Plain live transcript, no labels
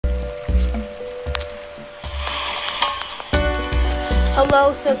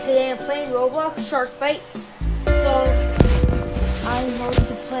Hello, so today I'm playing Roblox SharkBite. So I'm going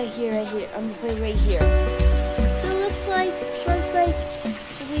to play here, right here. I'm gonna play right here. So it looks like SharkBite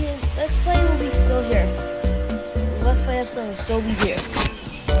Let's Play will be still here. Let's Play episode will still be here.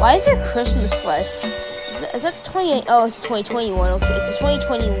 Why is there a Christmas sled? Is that the 28? Oh, it's the 2021. Okay, it's the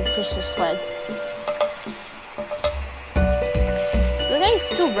 2020 Christmas sled. The guy's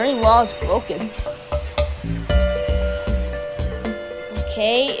still running while it's broken.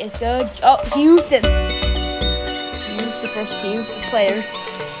 Okay, it's good. Oh, he used it. He used the first team player.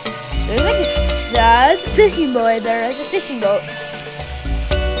 There's like that's a fishing boat right there. That's a fishing boat.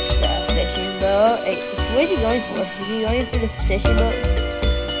 Yeah, fishing boat. Hey, what is he going for? Is he going for this fishing boat?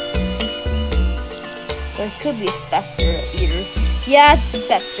 Or it could be a Spectre either. Yeah, it's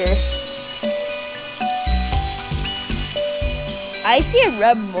Spectre. I see a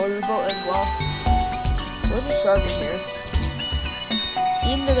red motorboat as well. Where's the shark in here?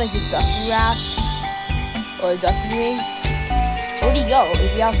 Seems like a ducky raft or a ducky ring. Where'd he go?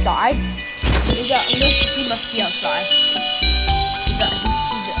 Is he outside? He must be outside.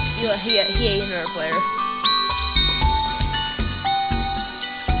 He ate another player.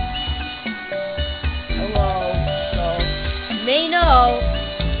 Hello. So you may know,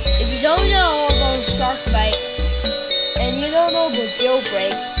 if you don't know about SharkBite and you don't know about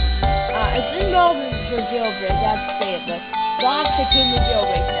jailbreak, it's involved for jailbreak. I have to say it, but lots of kids in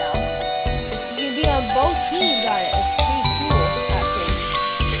jailbreak now. You can be on both teams on it. It's pretty cool, actually.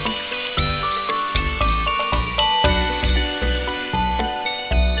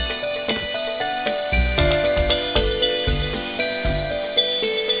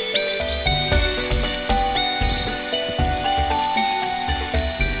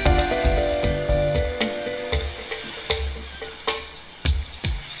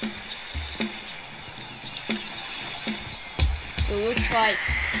 So it looks like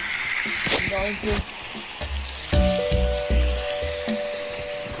I'm going to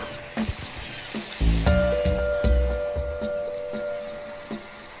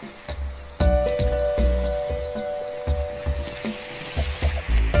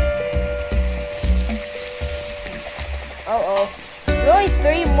really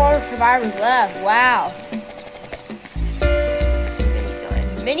 3 more survivors left. Wow.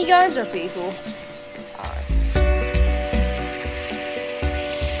 Miniguns are pretty cool.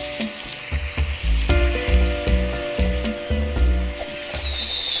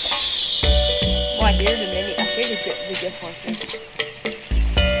 I hear the gift launcher.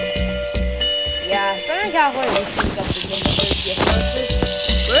 Yeah, Southern California is picked up the gift launcher.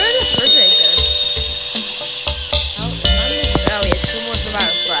 Where are the first right there? Oh, yeah, 2 more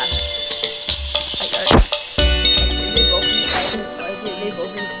survivors left. I got it. They've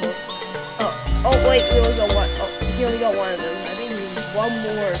opened the book. Oh, wait, we only got one. Oh, he only got one of them. I think there's one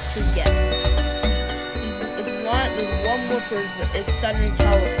more to get. There's one more person. It's Southern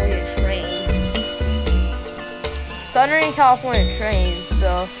California Trains. Southern California Trains,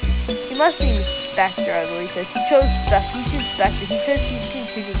 so he must be Spectre, I believe, because he chose Spectre. He's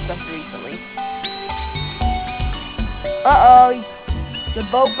continued Spectre recently. The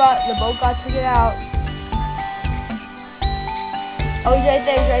boat got took it out. Oh, he's right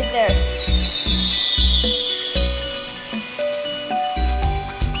there. He's right there.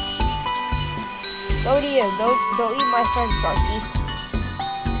 Don't eat him. Don't eat my friend Sharky.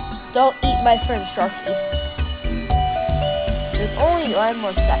 Don't eat my friend Sharky. There's only 11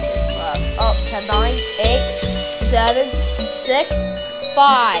 more seconds left. Oh, 10, 9, 8, 7, 6,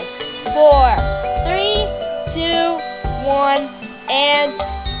 5, 4, 3, 2, 1, and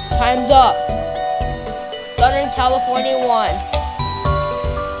time's up. Southern California won.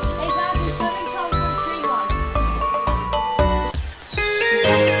 Hey guys, the Southern California Train won.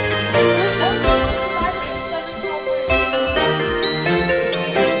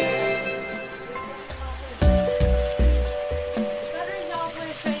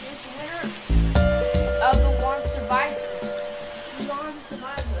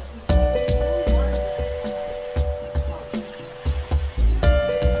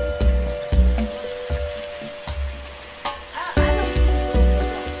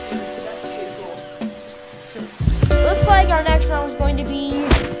 Our next round is going to be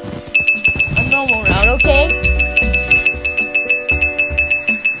a normal round, okay?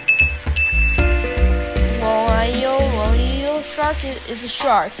 Lionel Shark is a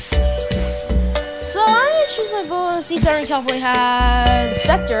shark. So I'm gonna choose my boat and see Southern California has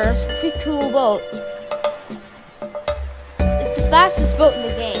Spectre. It's a pretty cool boat. It's the fastest boat in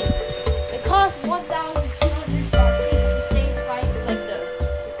the game. It costs 1,200 shark feet. It's the same price as like the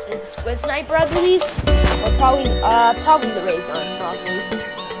squid sniper, I believe, or probably the ray gun, probably.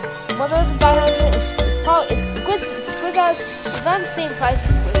 One of the $500 is probably squid gun. It's not the same price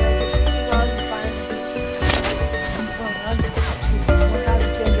as squid gun. It's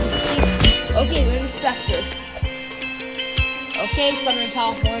 $2,500. Okay, we're inspector. Okay, Southern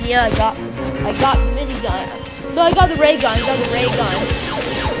California. I got the minigun. No, I got the ray gun.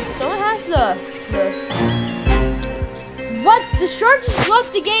 Someone has the. What? The shark just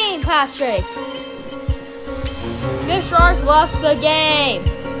left the game, Patrick. The shark left the game.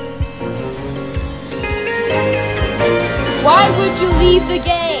 Why would you leave the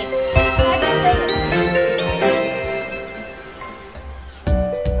game? I just say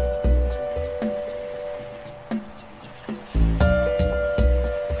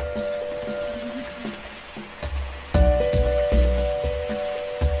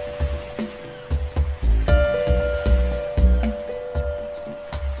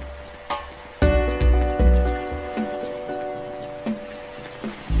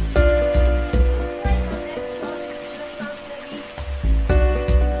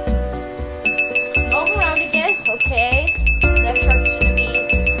okay, next shark is gonna be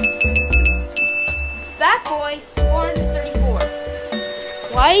Fat Boy 434.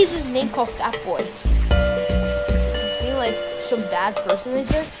 Why is his name called Fat Boy? Maybe like some bad person right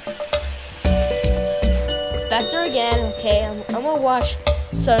there? Spectre again, okay, I'm gonna watch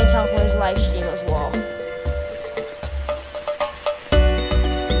Southern California's live stream as well.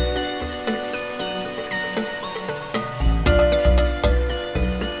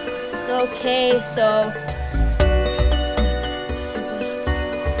 Okay, so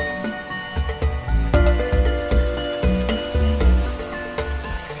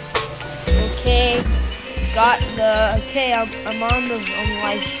got the okay. I'm on the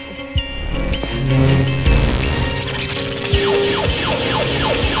live stream.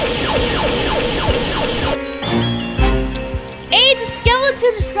 Hey, it's a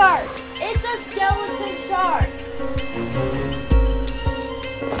skeleton shark. It's a skeleton shark.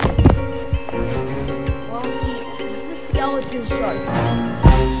 Well, see, it's a skeleton shark.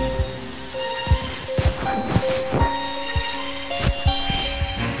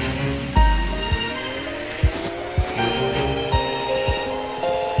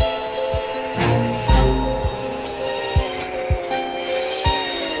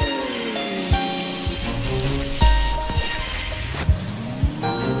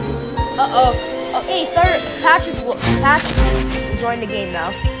 Uh-oh. Okay, sir, Patrick join the game now.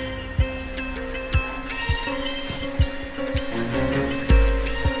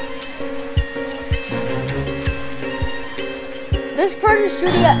 This person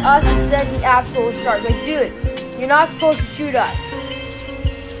shooting at us instead of the actual shark. Like, dude, you're not supposed to shoot us.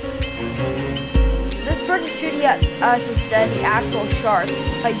 This person shooting at us instead of the actual shark.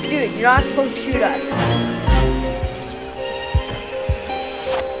 Like, dude, you're not supposed to shoot us.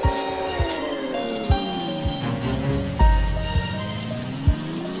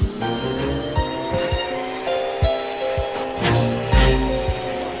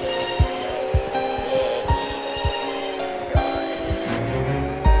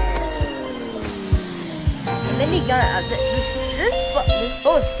 This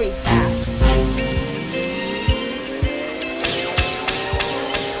boat is pretty fast.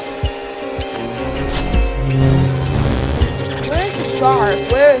 Where's the shark?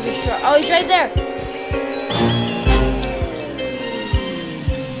 Where is the shark? Oh, he's right there.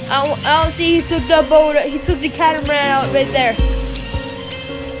 I don't see. He took the boat. He took the catamaran out right there.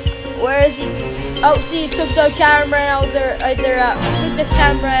 Where is he? Oh, see, he took the catamaran out there. Right there. Took the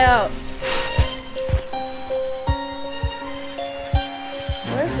catamaran out.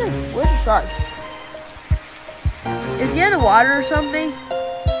 Where's the shark? Is he in the water or something?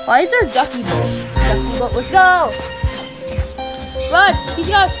 Why is there a ducky boat? Ducky boat, let's go! Run! He's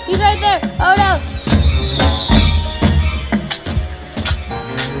right there! Oh no!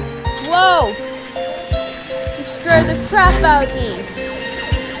 Whoa! He scared the crap out of me!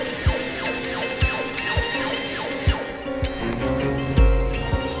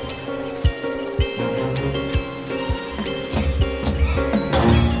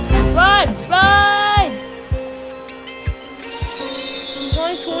 Run! He's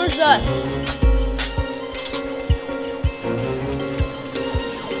going towards us.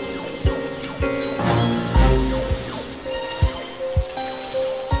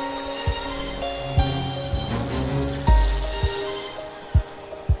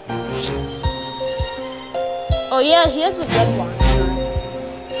 Oh yeah, he has the web launcher.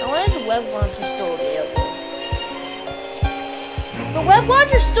 I wonder if the web launcher is still available. The web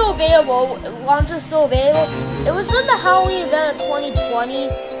launcher's still available. It was in the Halloween event of 2020.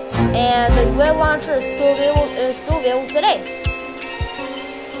 And the web launcher is still available today.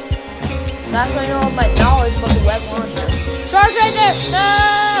 That's why I know my knowledge about the web launcher. Shark's right there!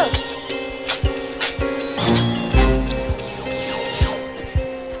 No!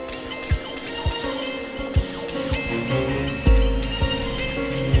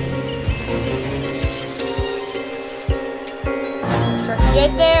 Shark's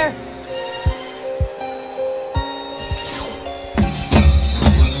right there.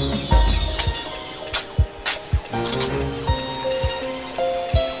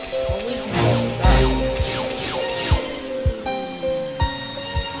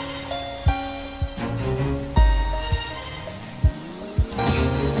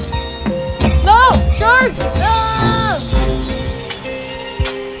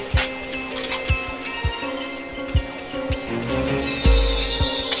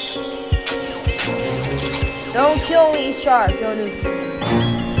 Don't kill me, shark. Don't do.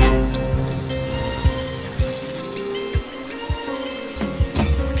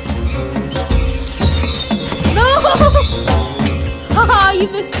 No! Haha, you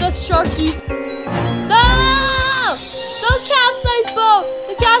missed that, Sharky. No! Don't capsize, boat.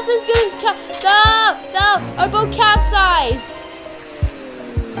 The capsize goes. No! Our boat capsized.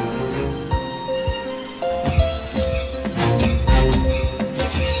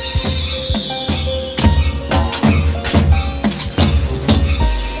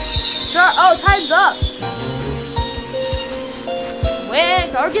 Oh, time's up.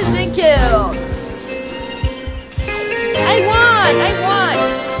 When shark has been killed. I won!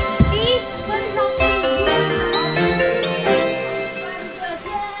 See?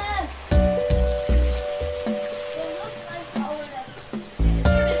 Yes!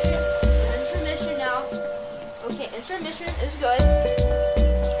 Intermission now. Okay, intermission is good.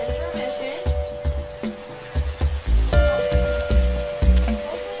 Intermission.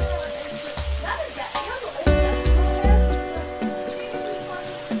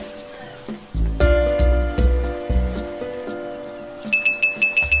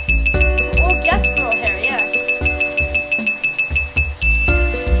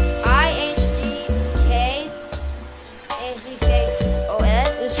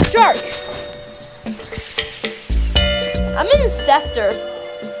 Shark. I'm an inspector.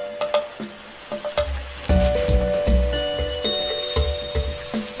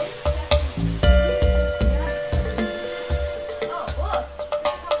 Oh, look.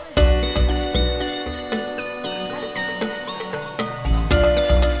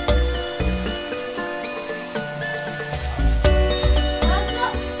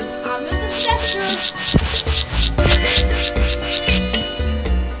 I'm an inspector.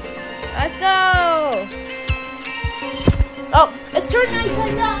 Let's go! Oh, it's turn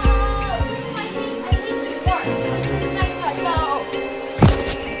nighttime now! This is my thing. I hate this part. So it's turn nighttime now.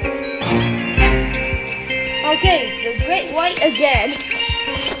 Okay, the great white again.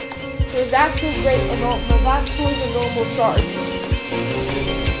 So back to the normal shark.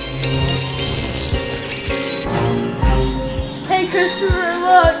 Hey Christopher,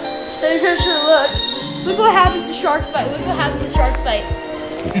 look! Hey Christopher, look! Look what happened to SharkBite. Look what happened to SharkBite.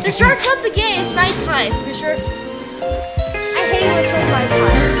 The shark left the game. It's nighttime, for sure. I hate when it's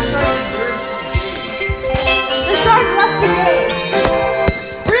nighttime. The shark left the game.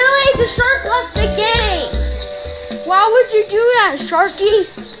 Really? The shark left the game. Why would you do that, Sharky?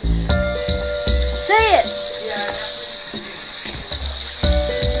 Say it.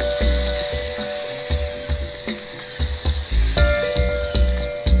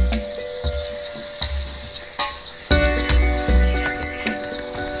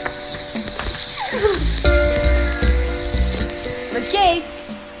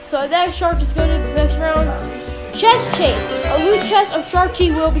 So that shark is going to the next round. Chest chain. A loot chest of shark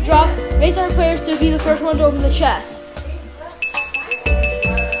teeth will be dropped. Based on players to be the first one to open the chest.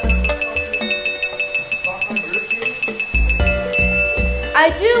 I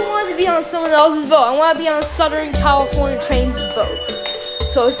do want to be on someone else's boat. I want to be on Southern California Trains' boat.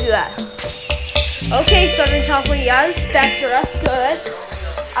 So let's do that. Okay, Southern California, yeah, Spectre, that's good.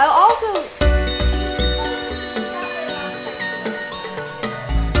 I also.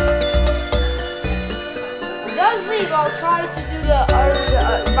 I'll try to do the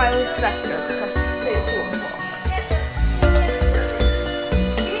my own Spectre. That's pretty cool.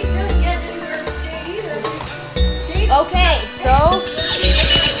 Okay, so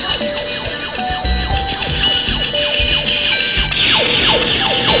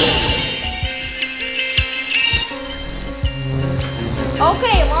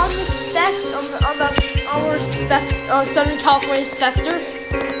okay, I'm on the Southern California Spectre.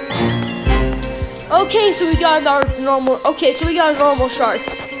 Okay, so we got our normal. Okay, so we got a normal shark.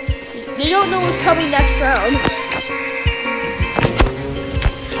 They don't know what's coming next round.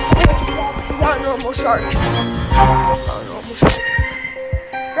 Not a normal shark.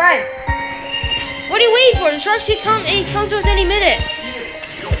 Brian, what are you waiting for? The sharks can come to us any minute.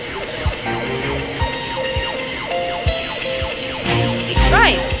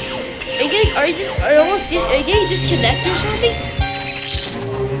 Brian, are you getting disconnected or something?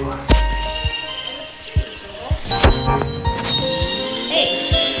 Hey.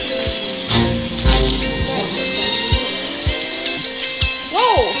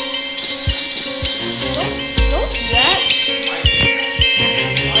 Whoa. Don't do that.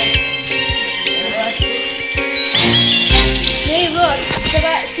 Hey, look.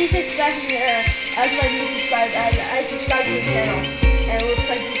 See, subscribe here. That's why you subscribe. I subscribe to the channel. And it looks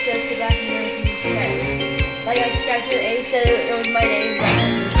like it says Sebastian Miller. Like I subscribed to it, and it said it was my name.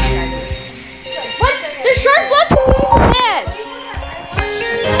 What? The shark left my head!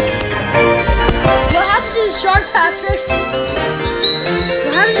 What happened to the shark, Patrick?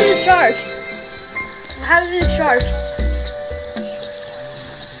 What happened to the shark? What happened to the shark?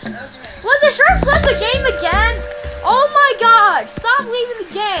 What? The shark left the game again? Oh my god! Stop leaving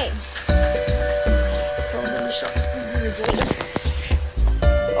the game! So many sharks leaving the game.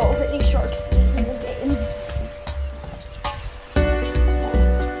 Oh, hitting sharks in the game.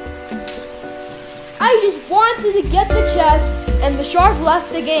 I just wanted to get the chest, and the shark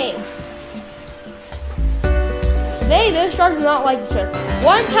left the game. Maybe this shark does not like this one.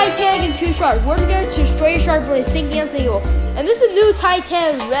 1 Titanic and 2 sharks. We're going to destroy a shark for a sinking and single. And this is the new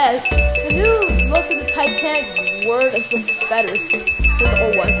Titanic red. The new look of the Titanic word is looks better than the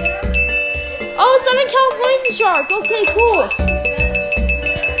old one. Oh, Southern California shark. Okay, cool.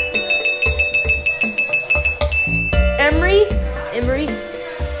 Emery's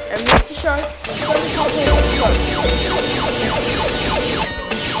the shark. Southern California shark.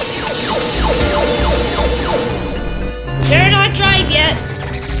 Better not drive yet.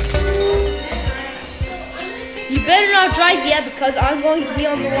 You better not drive yet because I'm going to be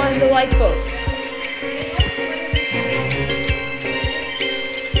on the one in the lifeboat.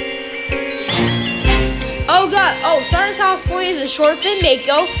 Oh god, oh, Southern California is a short fin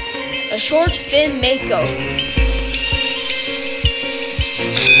mako. A short fin mako.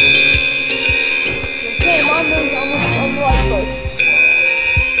 Okay, I'm on the lifeboat.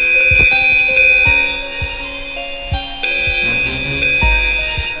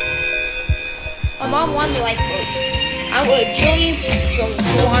 I'm on one of the lifeboats. I'm with Julie from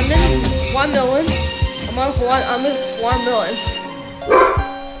Juan Millen. I'm with Juan Millen.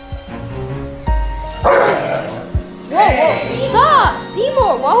 Whoa, stop!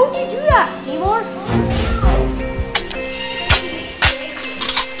 Seymour, why would you do that, Seymour?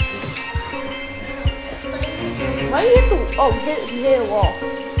 Why do you hit the, hit a wall.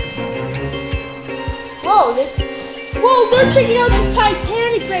 Whoa, they're checking out the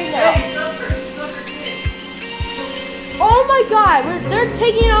Titanic right now. Oh my god, they're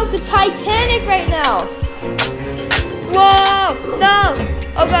taking out the Titanic right now. Whoa, no.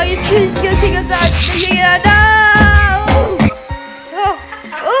 Oh god, he's gonna take us out. No.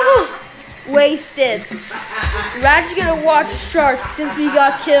 Oh. Wasted. We're actually gonna watch sharks since we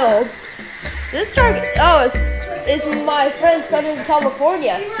got killed. This shark, it's my friend Southern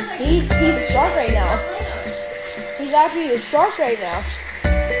California. He's a shark right now. He's actually a shark right now.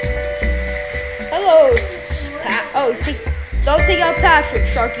 Hello. Don't take out Patrick,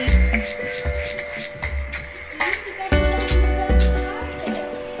 Sharky.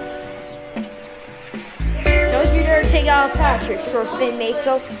 Don't you dare take out Patrick, short fin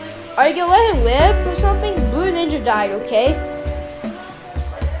mako. Are you gonna let him live or something? Blue Ninja died, okay?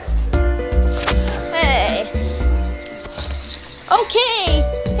 Hey. Okay.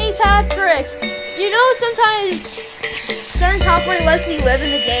 Hey, Patrick. You know sometimes Southern California lets me live in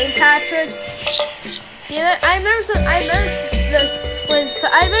the game, Patrick. Yeah, I remember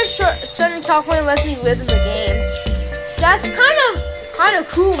Southern California lets me live in the game. That's kind of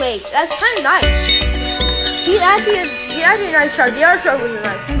cool, mate. That's kind of nice. He's actually a nice shark. The other shark was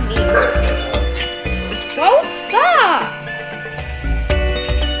nice. He's mean. Don't stop,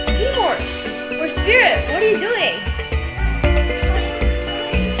 Seymour or Spirit. What are you doing?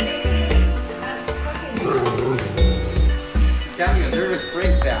 It's having a nervous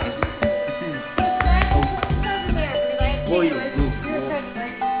breakdown.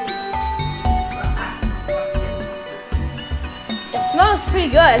 It smells pretty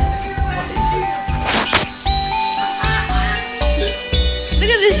good. Look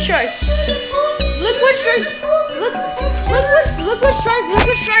at this shark. Look what shark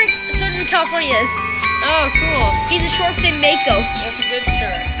Southern California is. Oh, cool. He's a short fin mako. That's a good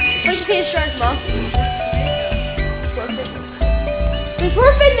shark. Where's your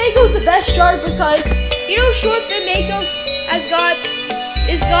short fin mako is the best shark because you know short fin mako is a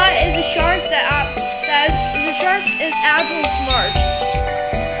shark that is a shark is agile smart.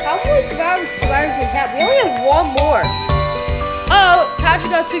 How many spiders is that? We only have one more. Oh,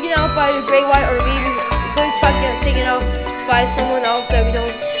 Patrick got taken out by a great white, or maybe Patrick got taken out by someone else that we don't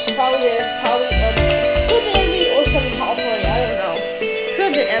probably could have been Emery or Southern California. I don't know.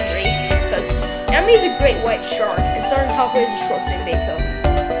 Could have been Emery because Emery's a great white shark and Southern California is a short fin mako.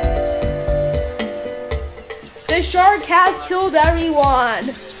 The shark has killed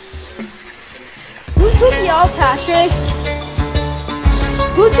everyone. Who took you out, Patrick?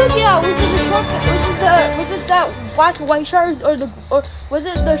 Who took you out? Was it the short? Was it that black and white shark, or was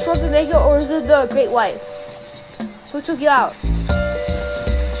it the short fin mako, or was it the great white? Who took you out?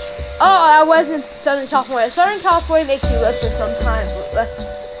 Oh, I wasn't Southern California. Southern California makes you live for some time.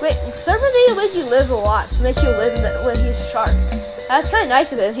 Wait, Southern California makes you live a lot. It makes you live when he's a shark. That's kind of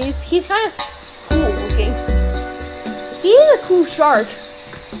nice of him. He's kind of cool looking. He's a cool shark.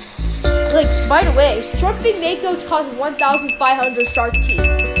 Like, by the way, short fin makos cost 1,500 shark teeth.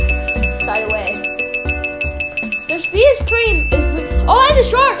 By the way, their speed is pretty. Oh, I'm the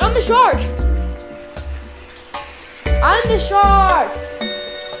shark! I'm the shark! I'm the shark!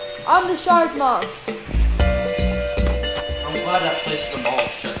 I'm the shark, Mom. I'm glad that place at the mall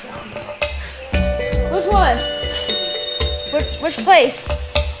is shut down now. Which one? Which place?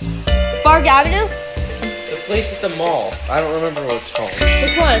 Park Avenue? The place at the mall. I don't remember what it's called.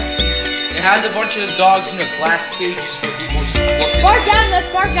 Which one? It had a bunch of dogs in a glass cages where people just looked at Park Avenue. That's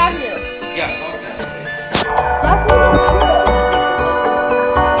Park Avenue. Yeah, fuck that place.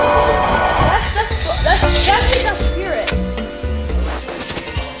 That's the spirit.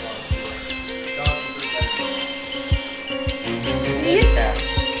 Yeah.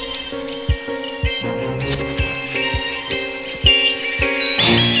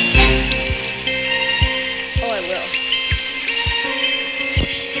 Oh, I will.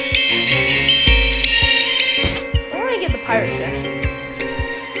 I want to get the pirate ship.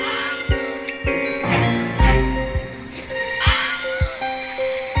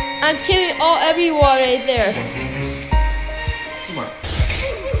 I'm killing everyone right there. Come on.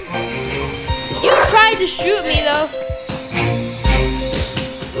 You tried to shoot me though.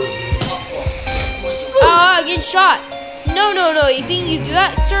 I'm getting shot. No. You think you do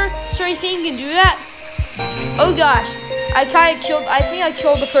that, sir? Sir, you think you can do that? Oh gosh. I think I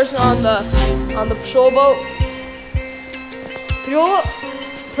killed the person on the patrol boat.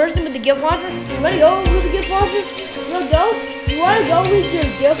 Person with the gift launcher? You wanna go with the gift launcher? You wanna go? You wanna go with your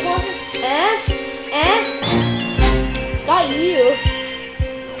gift launcher? Not you.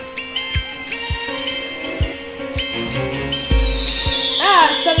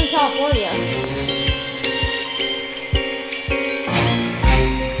 Southern California.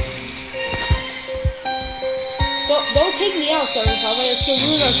 Don't take me out, Southern California. It's gonna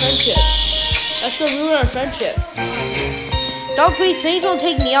ruin our friendship. That's gonna ruin our friendship. Please don't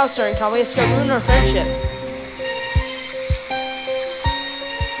take me out, Southern California. It's gonna ruin our friendship.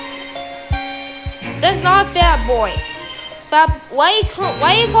 That's not Fat Boy. Why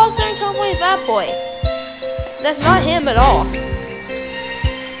you call Southern California Fat Boy? That's not him at all.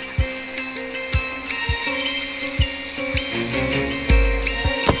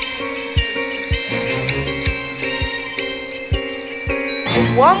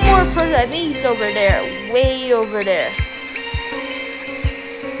 One more person, I think he's over there, way over there.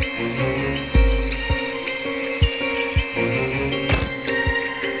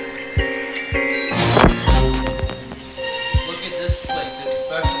 Look at this place. It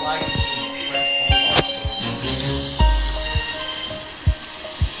specializes in French bulldog.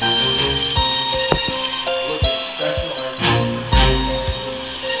 Look, it's specialized.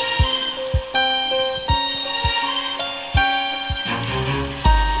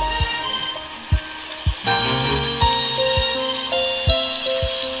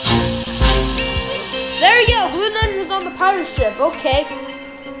 There you go. Blue Ninja's on the pirate ship. Okay.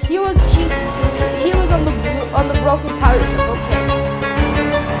 He was on the broken pirate ship. Okay.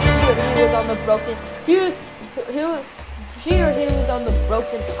 He was on the broken. He was on the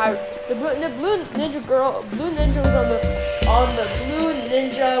broken pirate. The blue ninja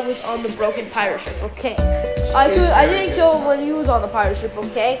was on the broken pirate ship. Okay. I didn't kill him when he was on the pirate ship.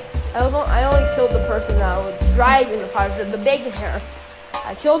 Okay. I only killed the person that was driving the pirate ship, the bacon hair.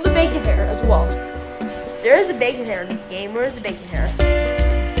 I killed the bacon hair as well. There is a bacon hair in this game. Where is the bacon hair?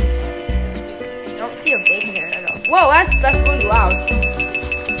 I don't see a bacon hair at all. Whoa, that's really loud.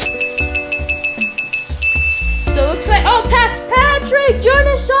 So it looks like, oh, Patrick, you're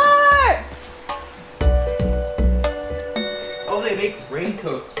the shark! Oh, they make rain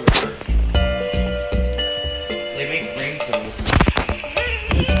raincoats. They make raincoats.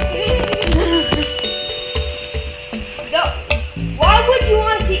 No. Why would you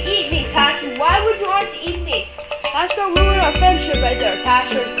want to eat me, Patrick? Why would you want to eat me? That's gonna ruin our friendship right there,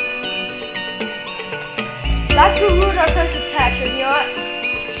 Patrick. That's gonna ruin our friendship, Patrick. You know what?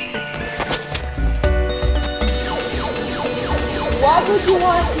 Why would you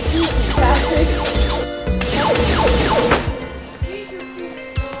want to eat me, Patrick?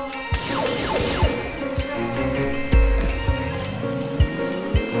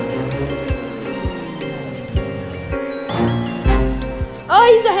 Oh,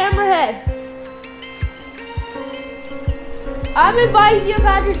 he's a hammerhead. I'm advising you,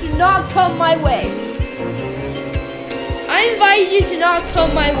 Patrick, to not come my way. I invite you to not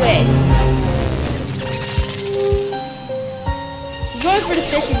come my way. Going for the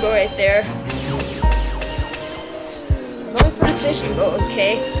fishing boat right there. Going for the fishing boat,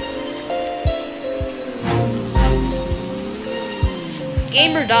 okay.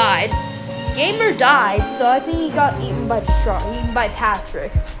 Gamer died. Gamer died, so I think he got eaten by the shark, eaten by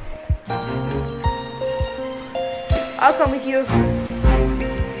Patrick. I'll come with you.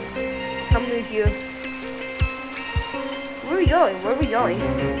 Come with you. Where are we going? Where are we going?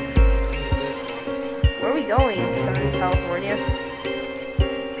 Where are we going in Southern California?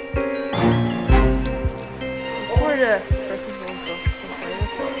 Where the person will go?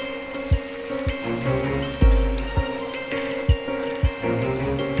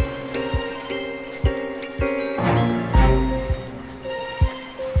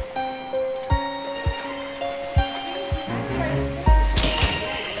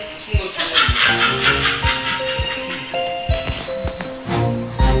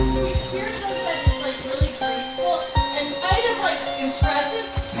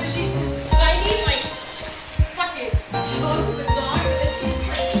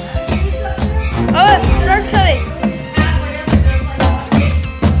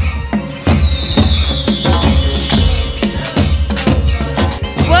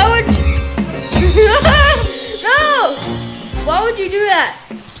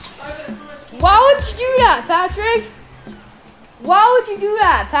 Patrick? Why would you do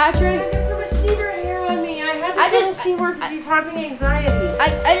that, Patrick? There's a receiver here on me. I had to go see work because he's having anxiety.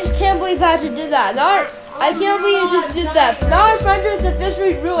 I just can't believe Patrick did that. Now, I can't believe he just did that. Now our friendship's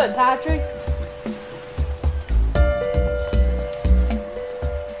officially ruined, Patrick.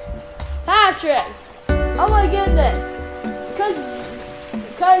 Patrick! Oh my goodness.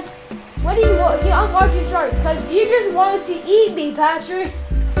 Because, what do you want? I'm watching Shark. Because you just wanted to eat me, Patrick.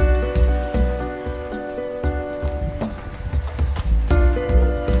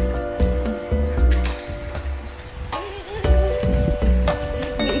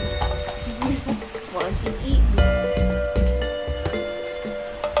 To eat me.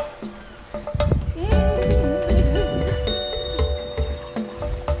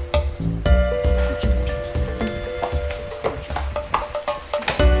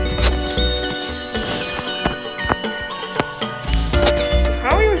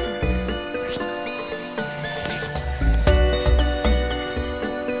 How are you?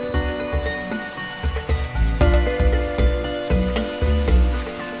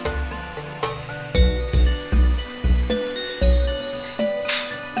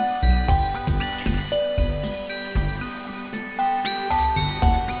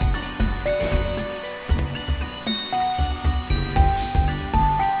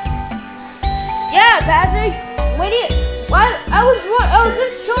 Patrick, I was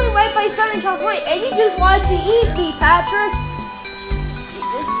just chilling right by Southern California, and you just wanted to eat me, Patrick. You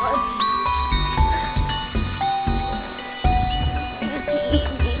just wanted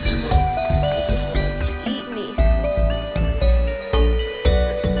to eat me.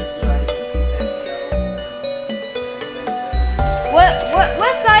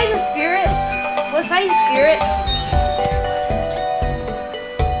 What size is Spirit? What size is Spirit?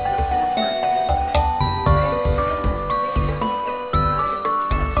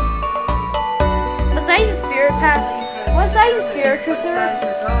 What size is Spirit, Pat? What size is Spirit, Christopher?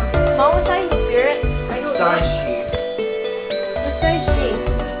 Mom, what size is Spirit? Size sheep. What size sheep?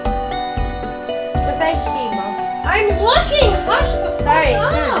 What size sheep, Mom? I'm looking. Hush the Sorry,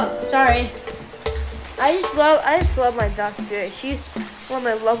 fuck up. sorry. I just love my dog Spirit. She's one of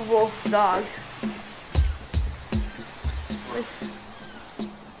my lovable dogs.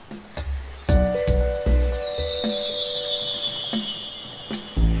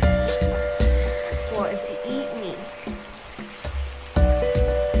 Wanted to eat me.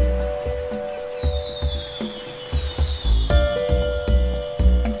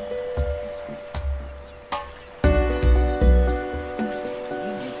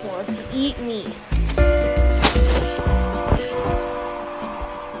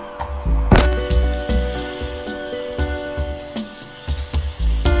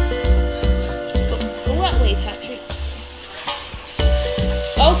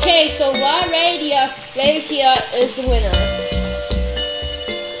 Okay, so La Ratia is the winner.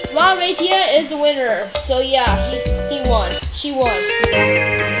 La Ratia is the winner. So yeah, he won. She won.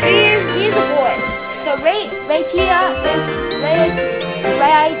 He's a boy. So Ratia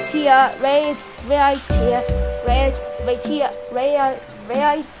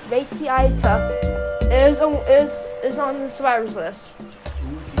is on the survivors list.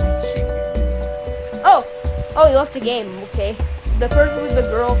 Oh, he left the game. Okay, the person with the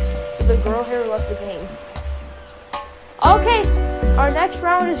girl hair left the game. Okay, our next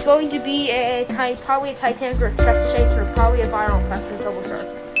round is going to be probably a Titanic or chest chase or probably a viral infection double shark.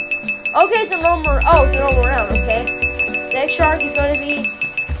 Okay, it's a normal round. Okay, next shark is going to be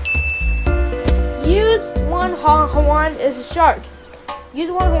use one Hawaiian as a shark.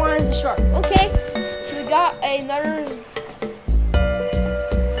 Use one Hawaiian as a shark. Okay, so we got another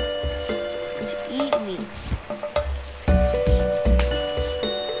to eat me.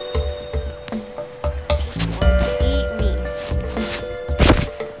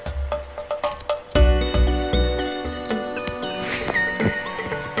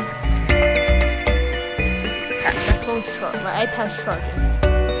 My iPad's charging.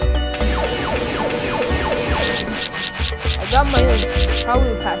 I got my own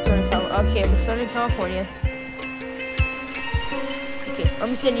probably past Southern California. Okay, I'm in Southern California. Okay,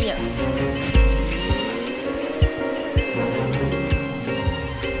 I'm sitting here.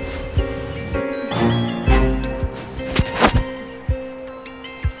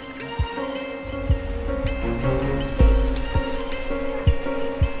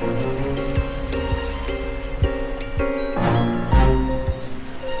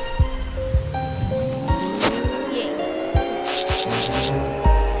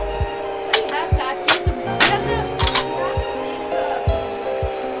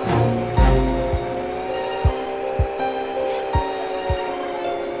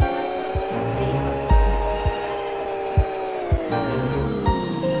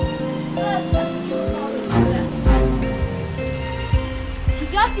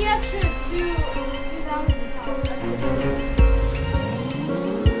 The extra 2,000 pounds.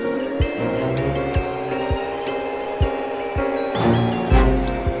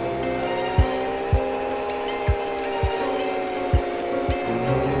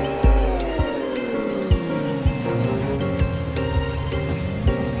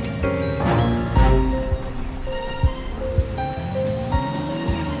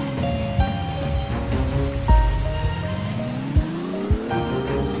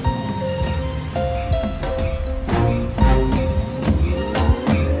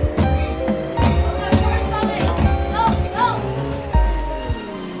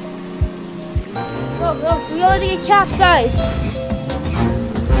 No, we already get capsized.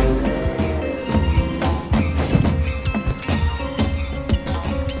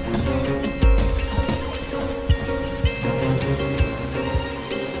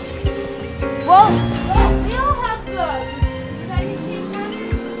 Well, we all have the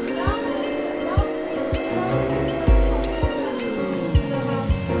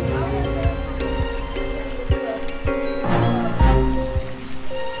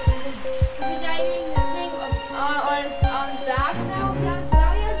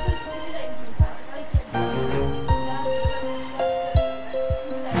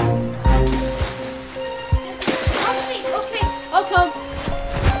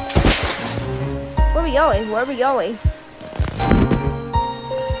Where are we going?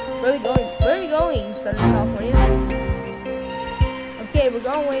 Where are we going, Southern California? Okay, we're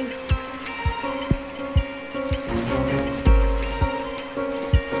going.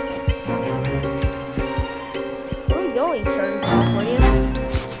 Where are we going, Southern California?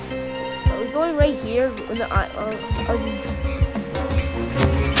 Are we going right here? In the,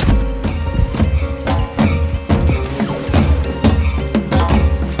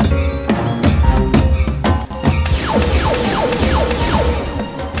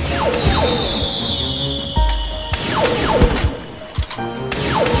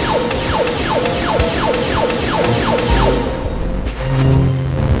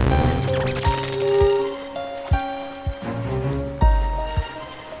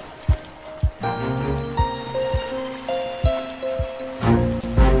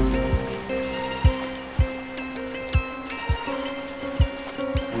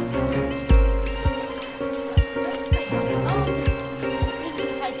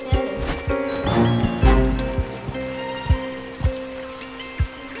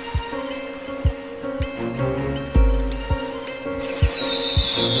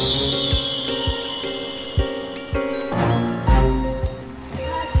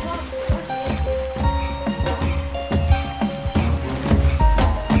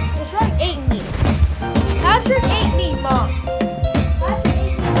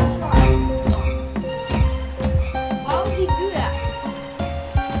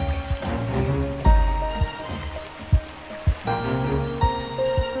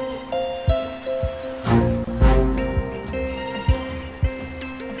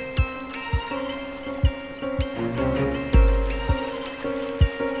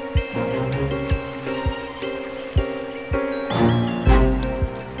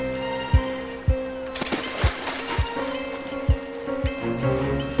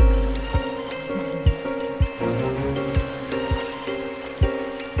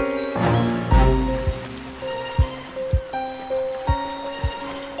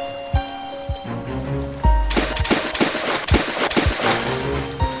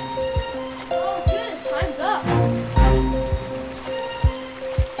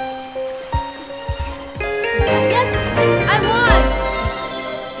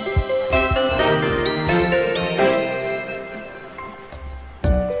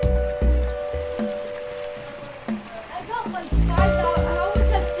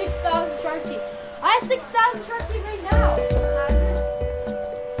 6,000 sharks right now.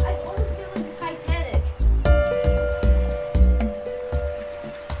 I almost feel like the Titanic.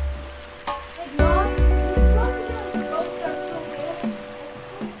 Like, Mom, you're supposed to get like boats that are so big. It's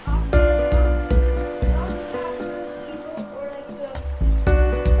still possible. Not the captures people or like the.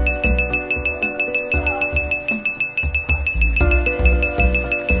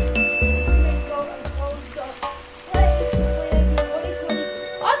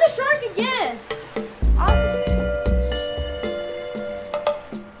 I'm the shark again!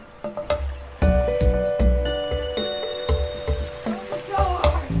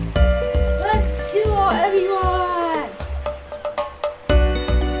 Let's kill everyone!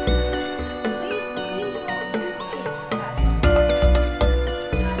 Please don't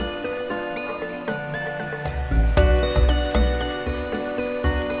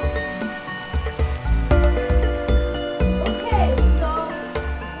Okay, so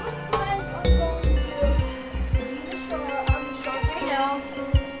looks like I'm going to be the shark. I'm the shark right now.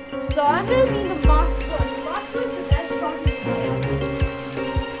 So I'm going to be the monster. The monster is the best shark in the game.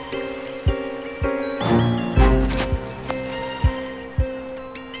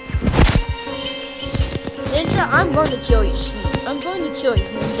 Ninja, I'm going to kill you. I'm going to kill you,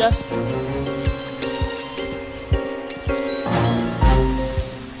 Ninja.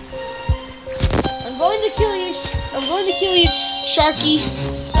 I'm going to kill you. I'm going to kill you, Sharky.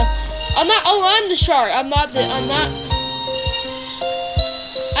 I'm not. Oh, I'm the shark. I'm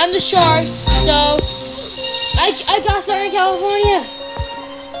the shark. So I got Southern California.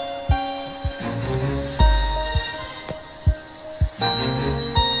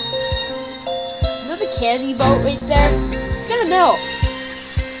 Is that the candy boat right there? It's gonna melt.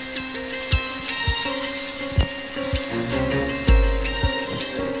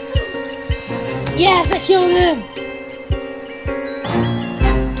 Yes, I killed him.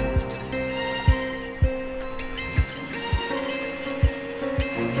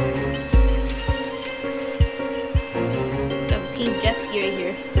 Got Team jet ski right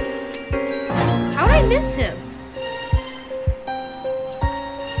here. How did I miss him?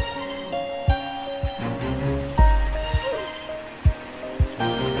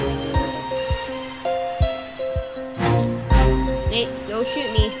 Nate, don't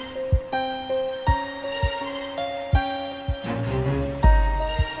shoot me.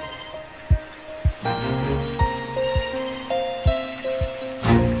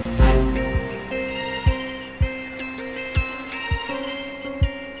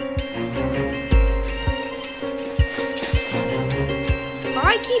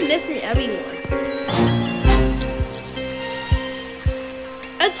 I keep missing everyone.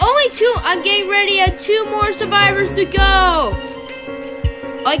 It's only 2. I'm getting ready at 2 more survivors to go.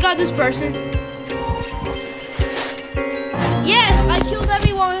 I got this person. Yes, I killed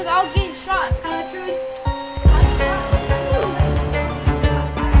everyone without getting shot. Patrick.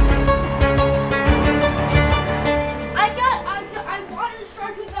 I wanted to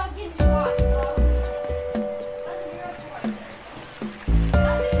shark without getting shot.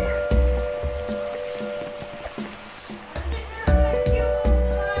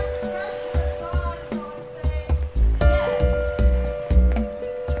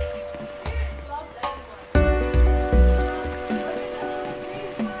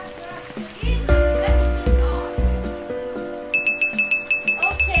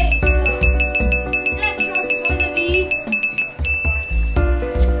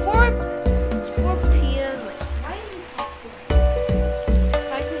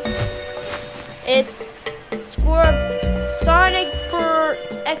 It's Sonic per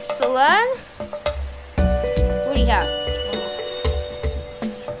Excellent. What do you have?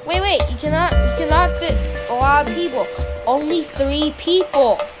 Wait, you cannot fit a lot of people. Only 3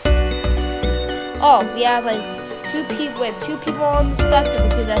 people. Oh, we have like 2 people. We have 2 people on the spectrum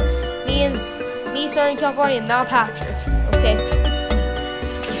because that's me, Southern California, and now Patrick. Okay.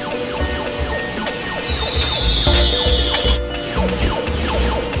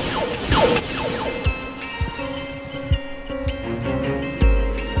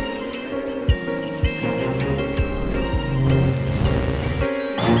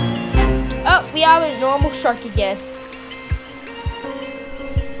 We have a normal shark again.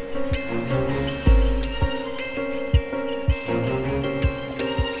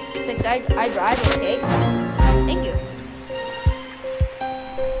 I'd rather take this. Thank you.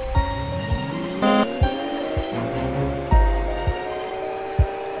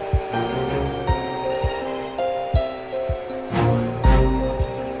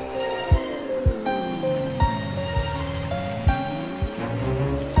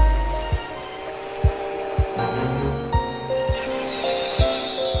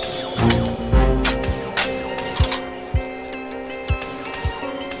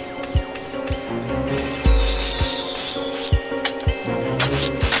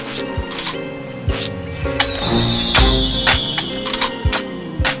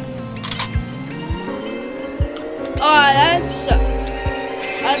 That's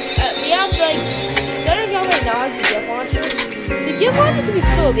we have like Center Gun right now is the gift launcher. The gift launcher can be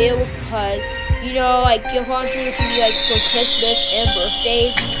still available because you know, like gift launcher can be like for Christmas and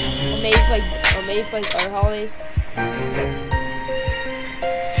birthdays, or maybe for like our holiday.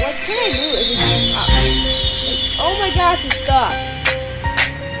 What can I do if it's up? Like, oh my gosh, it's stuck.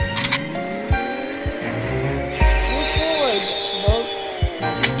 Move forward, boat.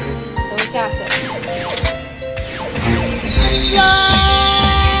 Don't catch it.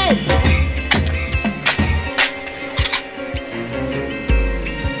 Run!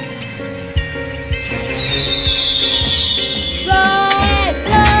 Run!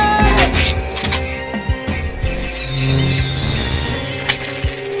 Run!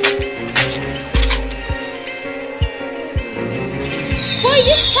 Boy, you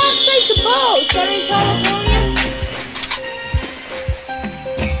just capsized the boat, Southern California.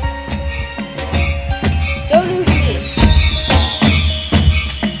 Don't move me.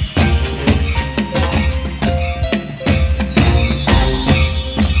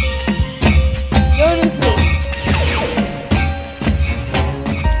 Don't move me.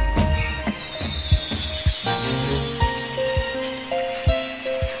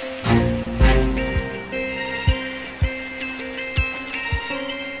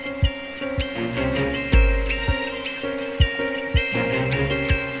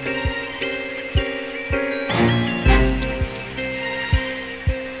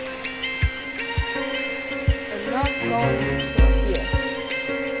 I'm not going to here.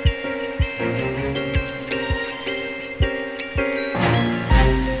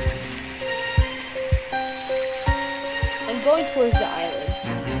 I'm going towards the island.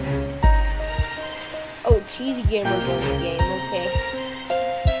 Oh, Cheesy Gamer joined the game. Okay.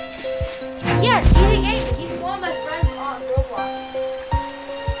 Yeah, Cheesy Gamer. He's one of my friends on Roblox.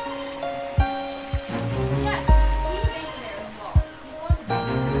 Yes, he's making it involved. He's one of the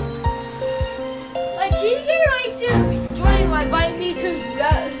like Cheesy Gamer likes to join, like, invite me to his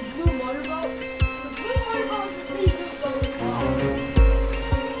blue motorboat. The blue motorboat is a pretty good boat as well.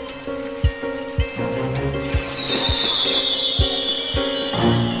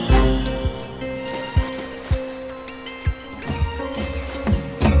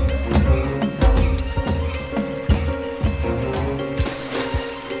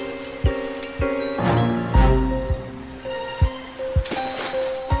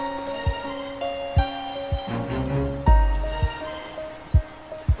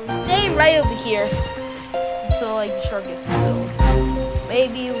 I'm staying right over here until like the shark gets killed.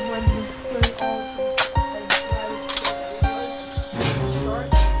 Maybe when also like the shark,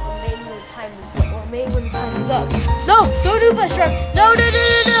 or maybe when the time is up. Or maybe when the time is up. No! Don't do that, shark! No! No! No!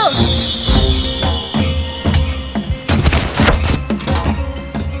 No! No!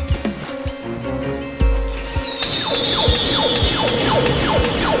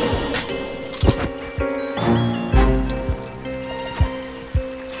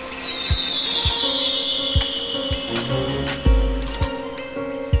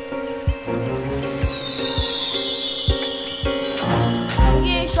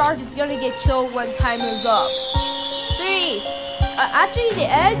 Shark is gonna get killed when time is up. 3. After the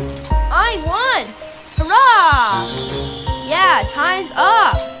end, I won! Hurrah! Yeah, time's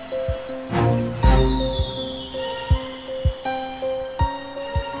up.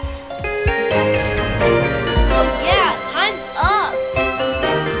 Oh yeah, time's up.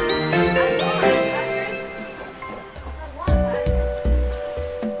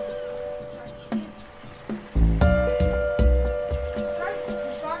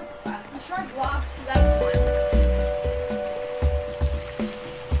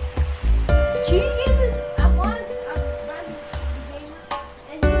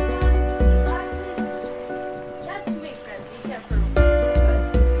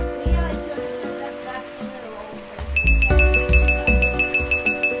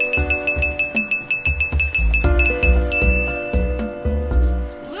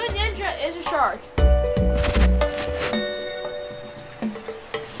 Shark.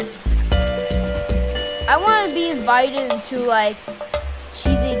 I want to be invited into like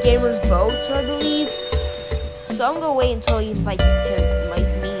Cheesy Gamer's boat, I believe. So I'm gonna wait until he invites me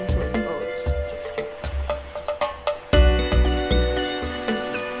into his boat.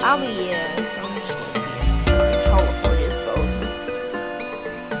 I'll be so I'm just gonna be in Southern California's boat.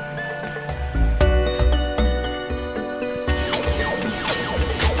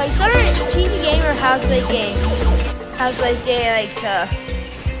 Like Cheesy Gamer has like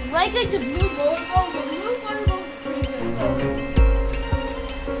the blue motorboat. The blue motorboat is a pretty good boat.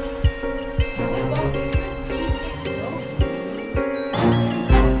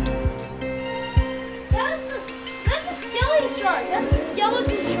 That's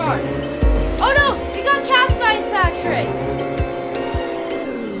shark. Oh no, we got capsized, Patrick.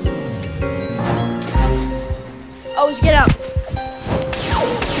 Oh, let's get out.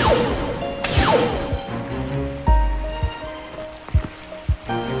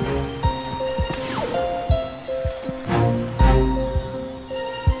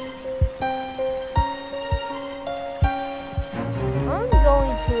 I'm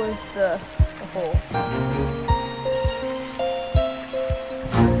going towards the hole.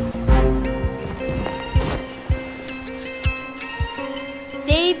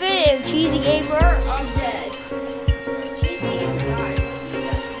 David and Cheesy Gamer are dead. Cheesy Gamer died.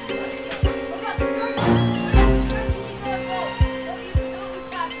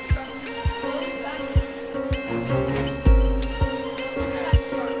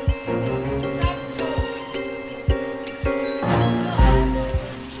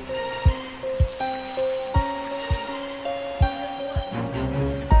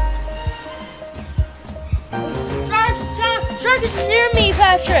 Shark is near me,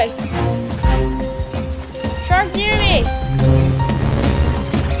 Patrick. Shark near me.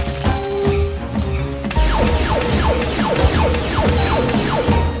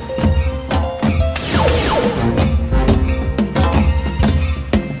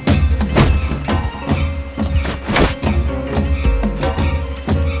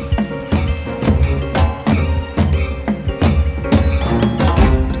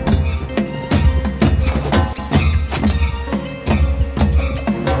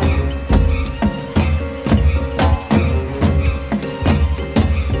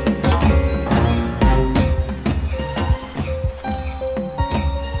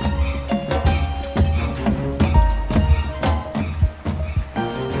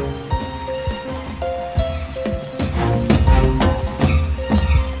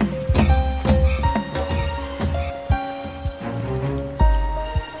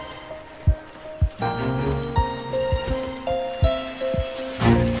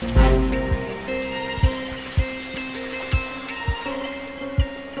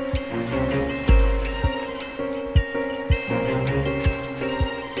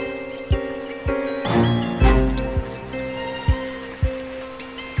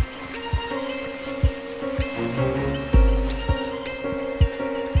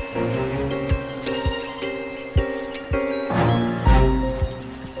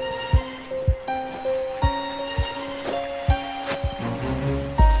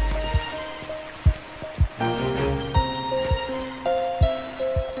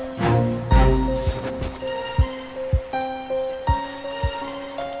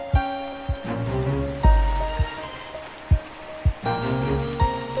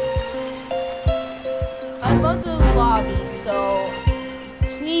 I'm about to lobby, so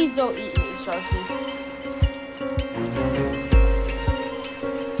please don't eat me, Sharky.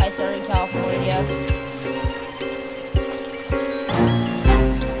 Hi, Southern California.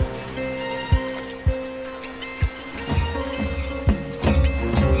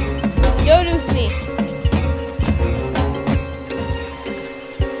 Don't nuke me.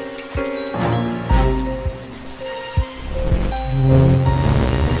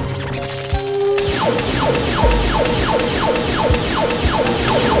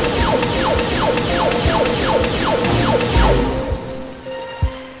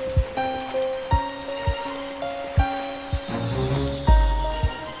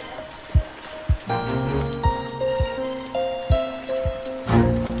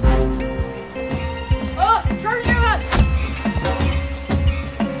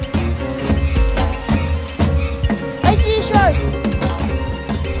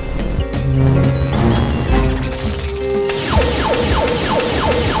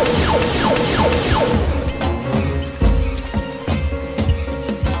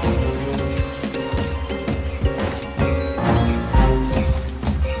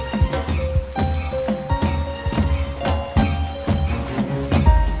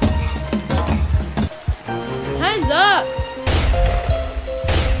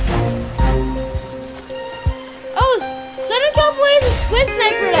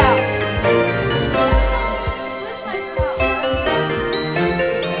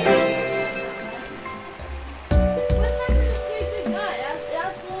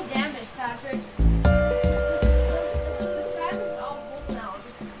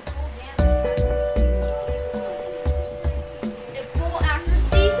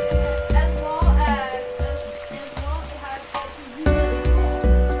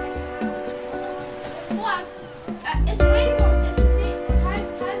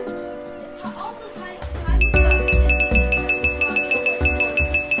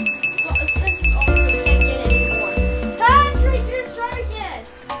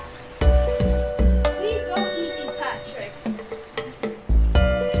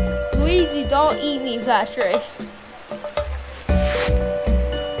 Patrick.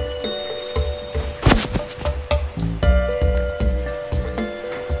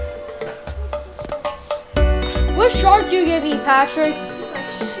 What shark do you give me, Patrick?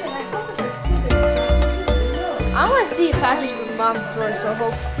 I want to see if Patrick's the monster, so I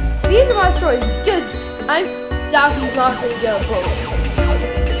hope. If he's the monster, it's good. I doubt he's not going to get a boat.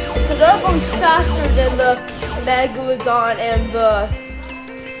 Because the other boat's faster than the Megalodon and the...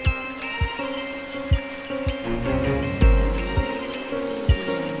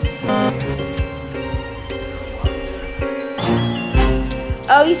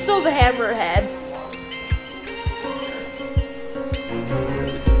 Oh, he's still the hammerhead.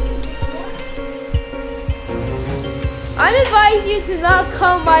 I advise you to not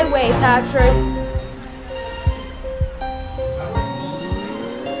come my way, Patrick.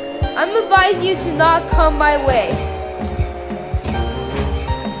 I'm advising you to not come my way.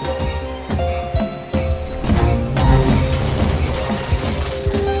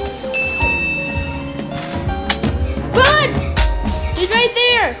 Run! He's right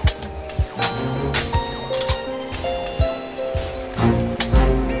there.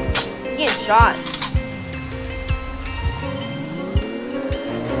 He's getting shot.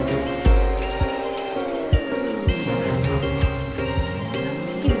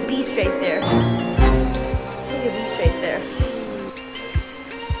 Right there. Look at beast right there.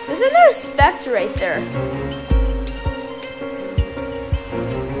 There's another specter right there.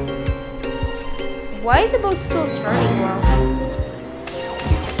 Why is the boat still turning well?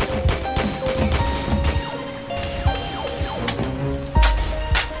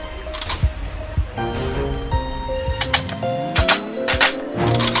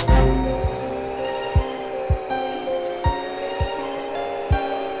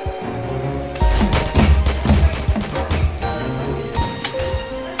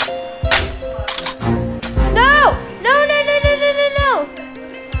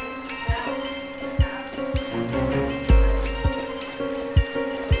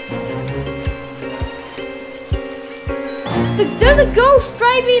 There's a ghost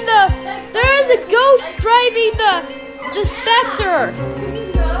driving there is a ghost driving the specter.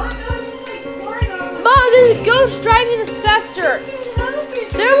 Mom, there's a ghost driving the specter.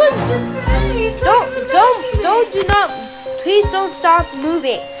 There was do not please don't stop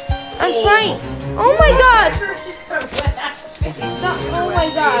moving. I'm trying. Oh my god. Stop. Oh my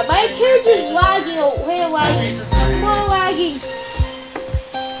god. My character's lagging. Oh, hey, lagging. Come on, lagging.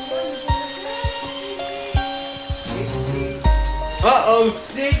 Uh-oh,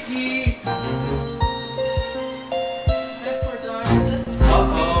 Stinky!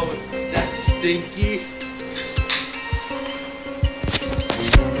 Uh-oh, stack to Stinky.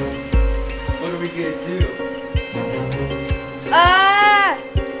 What are we gonna do?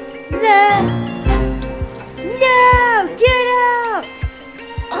 No! Get out!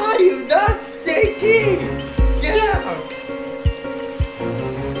 Are you not Stinky? Get out!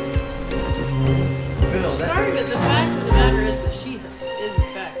 Bill, Sorry, but the fact of the matter is that she is in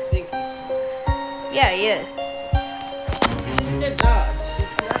fact Stinky. Yeah, he is. Good dog.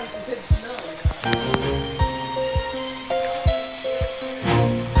 She's nice and good smelling.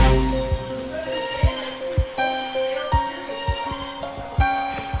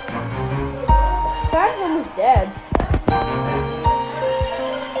 That one is dead.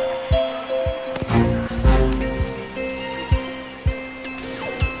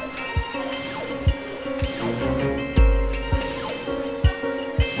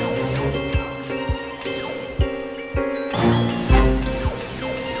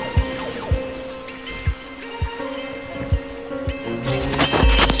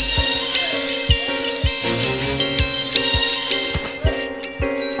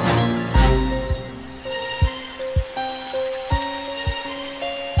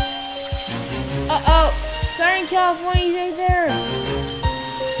 Uh-oh, Southern California's right there.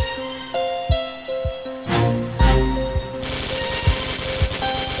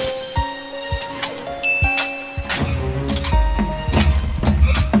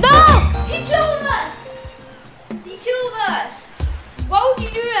 No! He killed us! He killed us! Why would you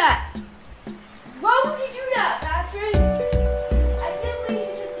do that? Why would you do that, Patrick? I can't believe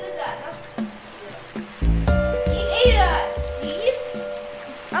you just did that. He ate us.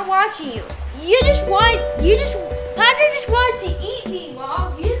 I'm watching you. Patrick just wanted to eat me,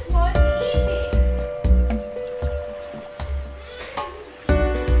 Mom. You just wanted to eat me.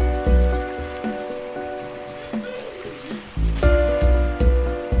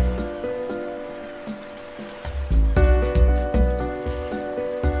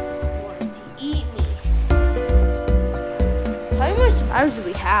 Wanted to eat me. How many more survivors do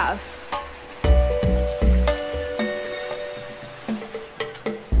we have?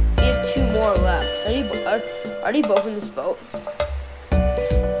 Are they both in this boat? Oh.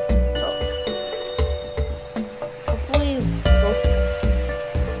 Hopefully both.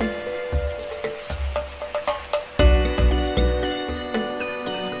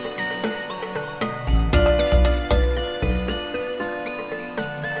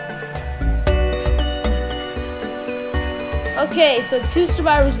 Okay, so 2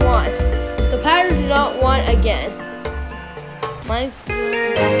 survivors won. So Pattern did not won again.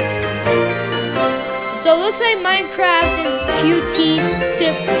 So it looks like Minecraft and QT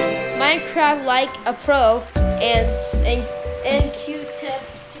tipped Minecraft like a pro, and Q-tip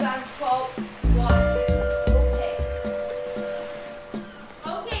 2012 won.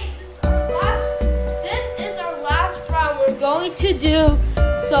 Okay, this is our last round we're going to do.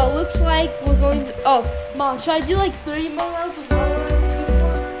 So it looks like we're going to. Oh, Mom, should I do like 3 more rounds? Or 1 round, 2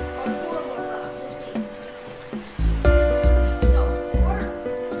 more, or 4 more rounds? No, 4,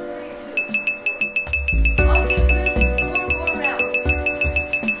 3, 2. Okay, we're gonna do 4 more rounds.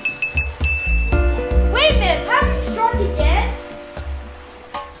 Wait a minute, Patrick struck again?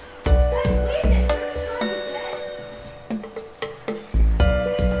 Wait a minute, Patrick struck again?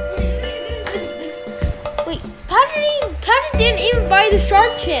 Wait, Patrick didn't even buy the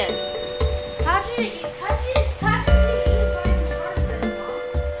shark chance. Patrick didn't even buy the shark chance, Mom.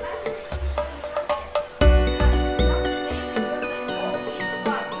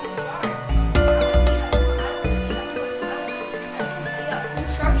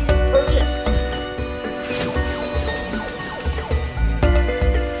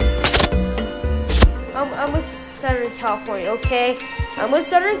 I'm with Southern California, okay? I'm with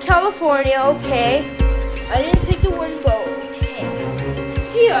Southern California, okay? I didn't pick the wooden boat, okay?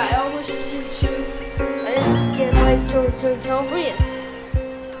 Phew, I almost didn't choose. I didn't get my Southern California.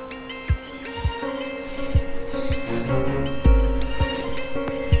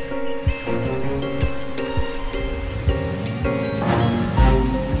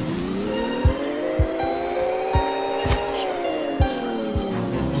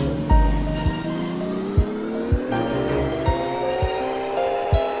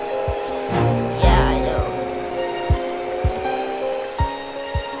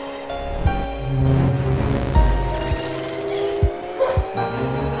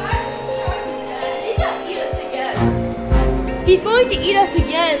 He's going to eat us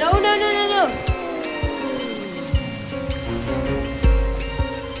again. Oh, no, no, no, no.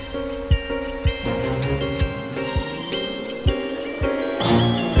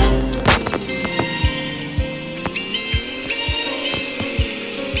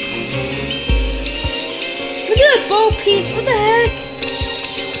 Look at that boat piece. What the heck?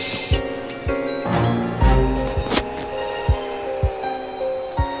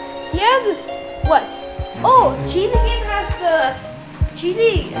 He has this. What? Oh, Cheesy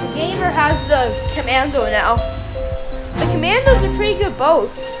Gamer has the Commando now. The Commando's a pretty good boat.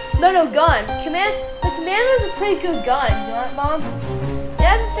 No, gun. The Commando's a pretty good gun. You know what, Mom? It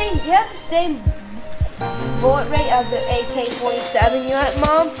has the same bullet rate as the AK-47. You know what,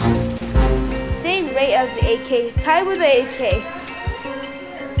 Mom? Same rate as the AK. It's tied with the AK.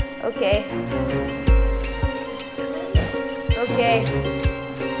 Okay. Okay.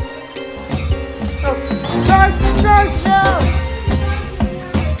 Oh, shark, no!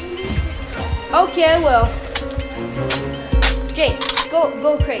 Okay, I will. Jake,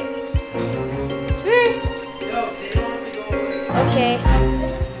 go crate. Spirit. No, they don't want me to go away. Okay.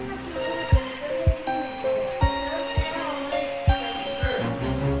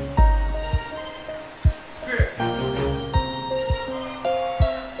 Spirit.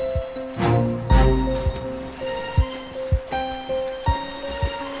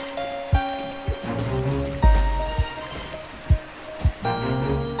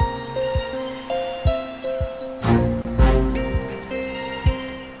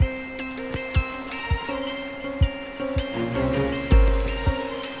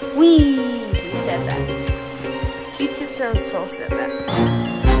 He said that. Q-tip sounds so said that.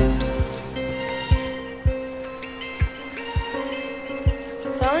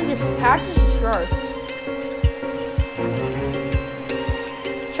 Found your patch is sharp.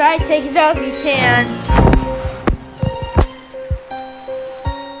 Try to take it out if you can.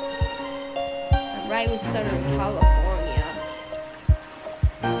 I'm right with Southern California.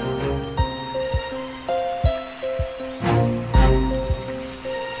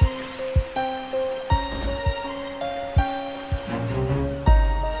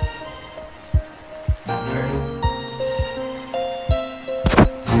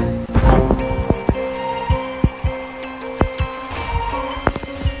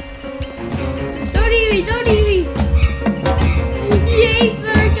 Don't eat me! Yay,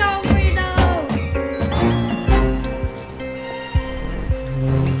 Southern California, no!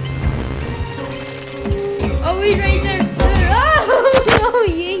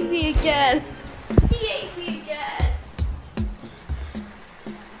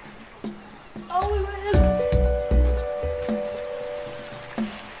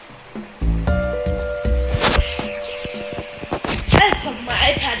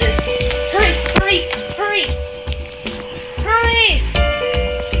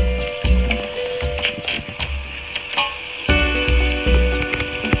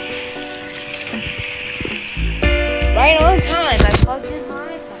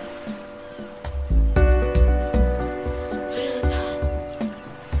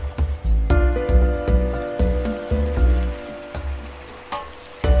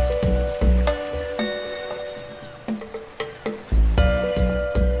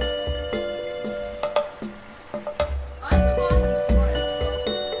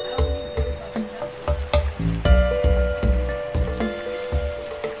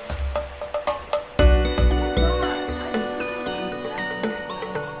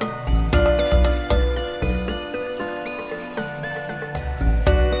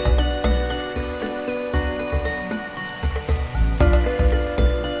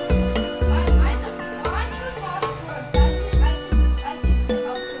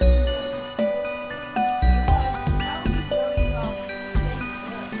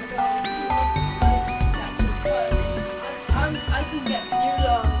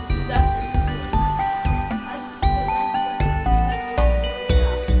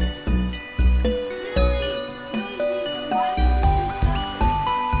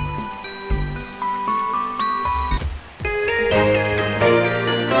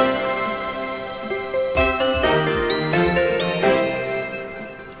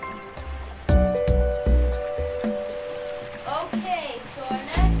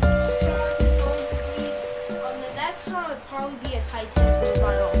 probably be a Titanic for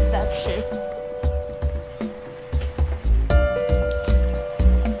viral infection.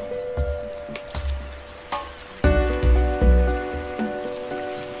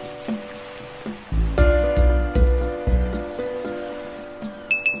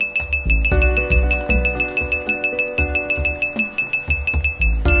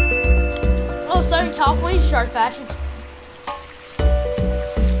 Oh, Southern California shark fashion.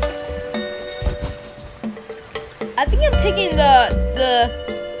 I think I'm picking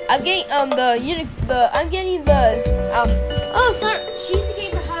I'm getting the oh, sorry, Cheesy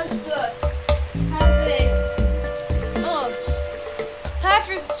Gamer has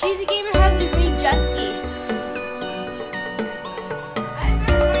Patrick, Cheesy Gamer has the green jet ski. I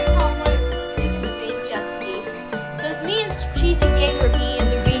remember California picking the green jet ski. So it's me and Cheesy Gamer being in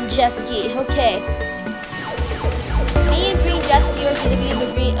the green jet ski. Okay. Me and green jet ski are gonna be in the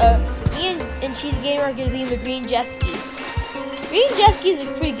green me and Cheesy Gamer are gonna be in the green jet ski. Green jet ski is a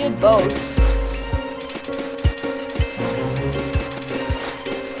pretty good boat.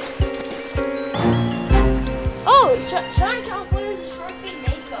 Oh, Southern California is a short fin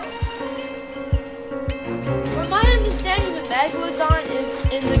mako. From my understanding, the Megalodon is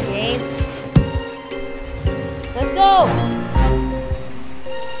in the game. Let's go.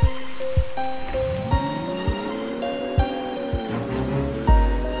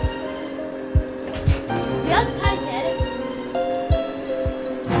 Yeah, the Titanic.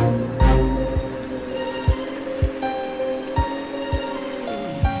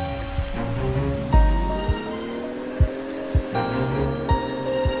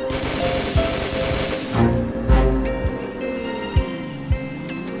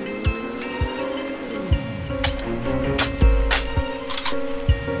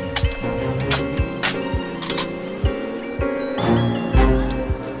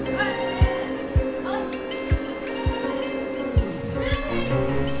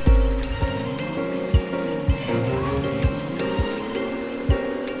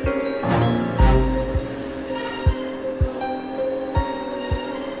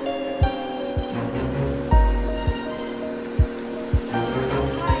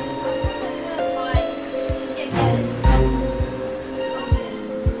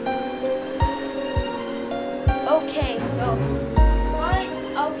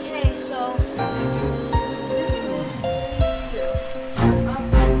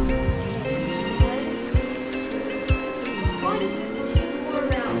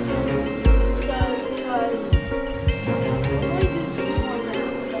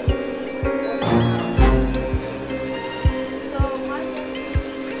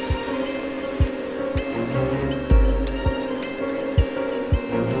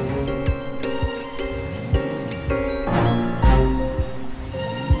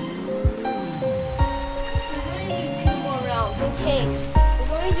 Okay,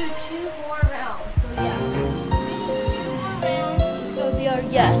 we're going to do 2 more rounds. So yeah, two more rounds is going to be our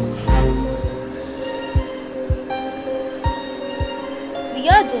guess. We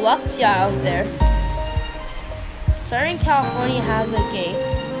got a deluxe yacht out there. Southern California has a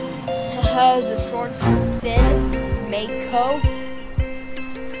short fin mako.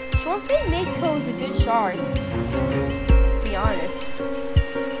 Short fin mako is a good shark, to be honest.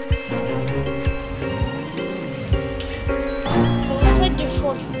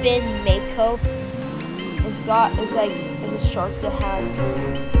 Short fin mako. It's like a shark that has.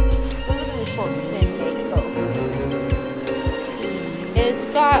 Look at the short fin mako. It's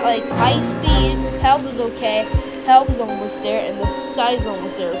got like high speed. Health is okay. Health is almost there, and the size is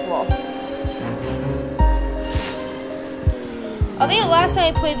almost there as well. I think last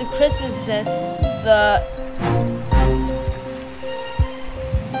time I played the Christmas event,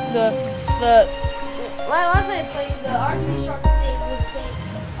 last time I played the RTB shark.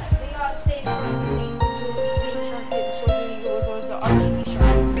 We got same sharks. The short eagle was the RGB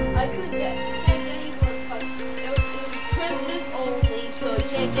shark. I can't get any more cuts. It was Christmas only, so I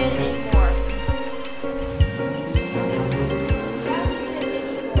can't get any more.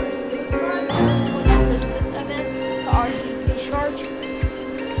 Christmas event, the RGB shark.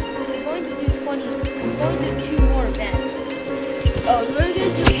 We're going to do 20. We're going to do 2 more events. Oh, we're going to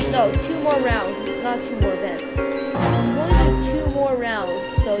do 2 more rounds, not 2 more events. We're going to do 2 more rounds,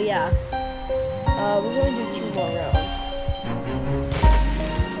 so yeah. We're going to do 2 more rounds.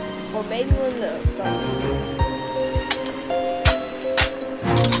 Or maybe one of those.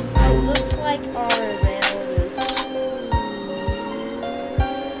 It looks like our round is...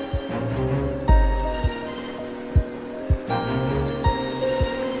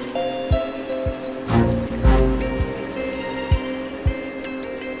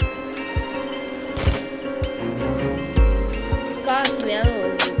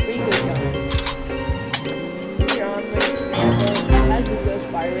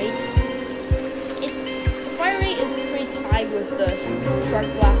 the Shark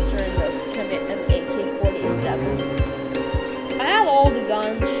Blaster and the AK-47. I have all the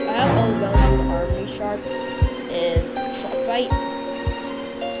guns. I have all the guns from the Army Shark and SharkBite.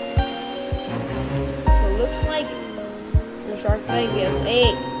 So it looks like the SharkBite we have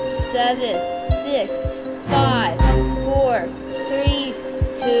 8, 7, 6, 5, 4, 3,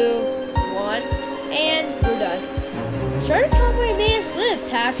 2, 1, and we're done. Southern California made us live,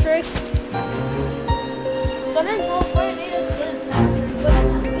 Patrick. Southern California made us live, Patrick.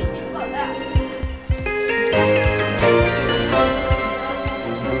 What do you think about that?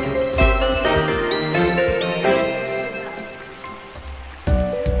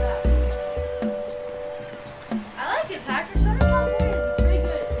 I like it, Patrick. Southern California is pretty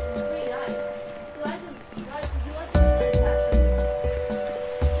good. It's pretty nice. You like us live, Patrick?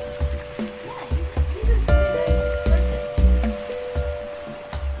 Yeah, he's a pretty nice person.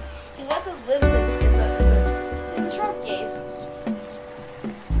 He lets us live in the shark game.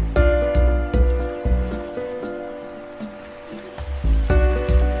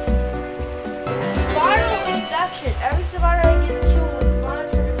 Viral infection. Every survivor that gets killed will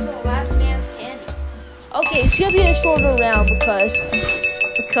sponsor until the last man standing. Okay, it's gonna be a shorter round because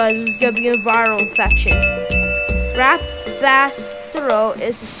it's gonna be a viral infection. Rap bass throw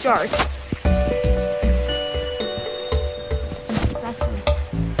is a shark.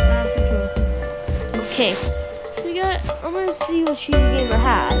 Okay, I'm gonna see what Cheating Gamer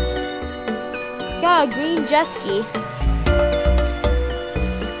has. Got a green jet ski.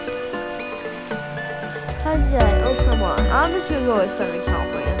 Time's that? Oh, come on. I'm just gonna go with Southern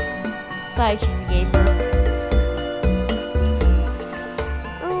California. Sorry, Cheating Gamer.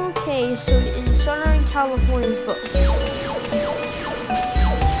 Okay, so in Southern California's book.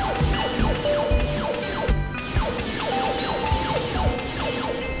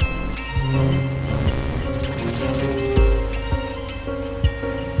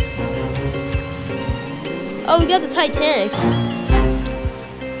 Oh, we got the Titanic.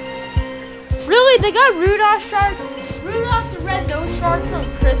 Really? They got Rudolph Shark? Rudolph the Red-Nosed Shark from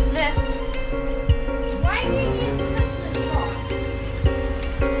Christmas? Why did you get Christmas shark?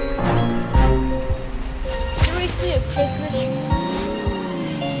 Seriously, a Christmas shark?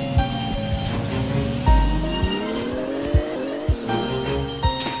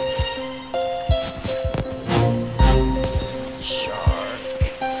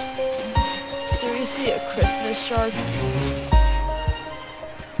 Seriously, a Christmas shark?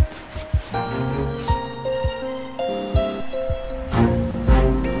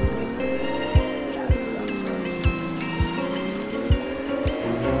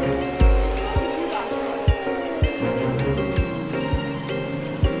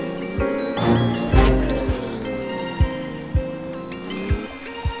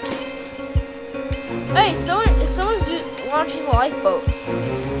 Hey, someone's launching a lifeboat.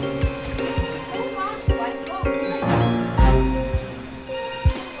 Someone launched a lifeboat.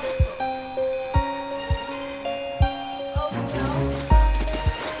 Oh, no.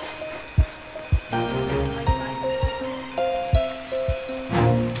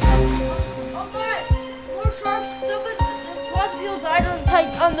 Oh God! More sharks. Lots of people died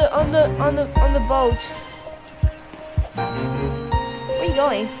on the boat. Where are you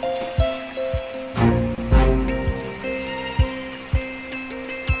going?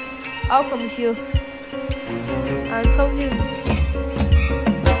 I'll come with you. I'll come with you.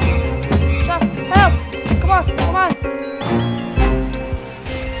 Stop! Help! Come on! Come on!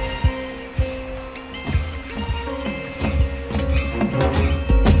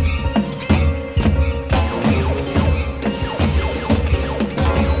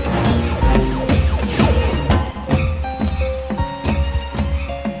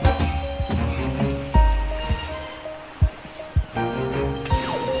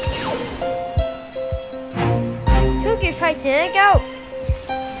 Your Titanic out?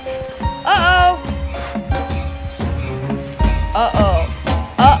 Uh-oh. Uh-oh.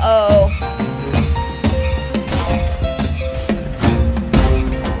 Uh-oh.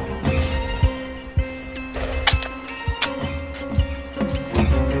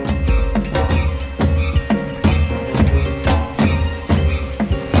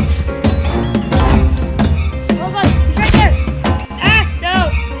 Oh God, he's right there. Ah, no.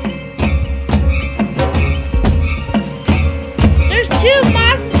 Two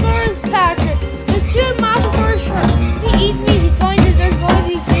Mosasaurus, Patrick. There's two Mosasaurus sharks. He eats me. He's going to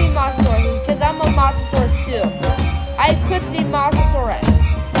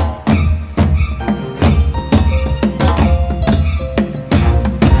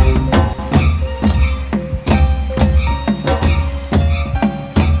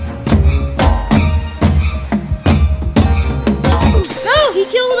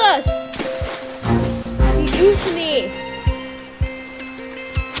Jesus! He oofed me.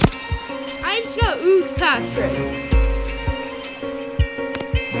 I just got oofed, Patrick.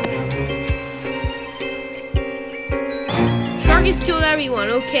 Shark has killed everyone,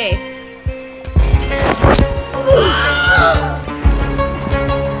 okay.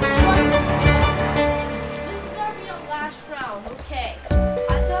 This is gonna be our last round, okay.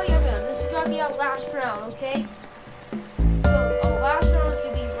 I tell you everyone, this is gonna be our last round, okay? So our last round is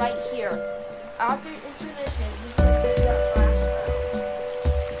gonna be right here. After intermission, this is gonna be our last round.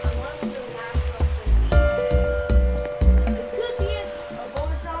 I want to do the last round. It could be a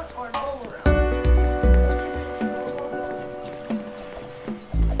bonus round or a normal round.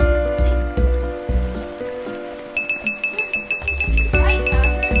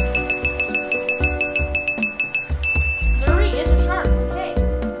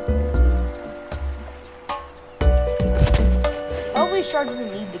 Shark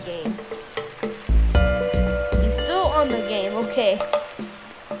doesn't leave the game. He's still on the game, okay.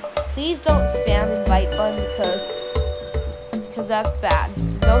 Please don't spam invite button because that's bad.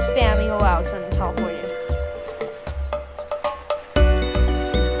 No spamming allowed in California.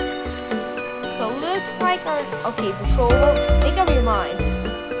 So looks like our patrol boat. Make up your mind.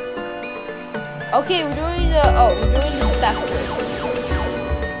 Okay, we're doing the Spectre.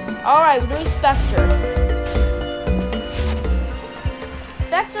 Alright, we're doing Spectre.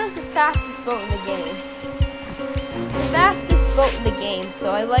 Spectre's the fastest boat in the game. It's the fastest boat in the game, so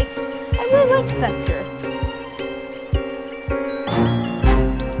I really like Spectre.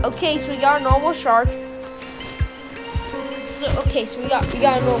 Okay, so we got a normal shark. So we got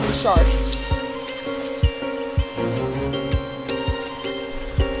a normal shark.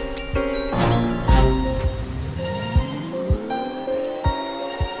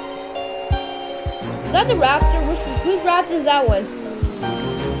 Is that the raptor? Whose raptor is that one?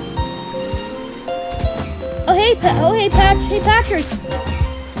 Hey Patrick.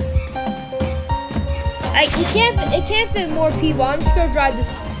 It can't fit more people. I'm just gonna drive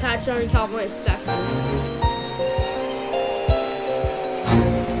this patch on in California Spectre.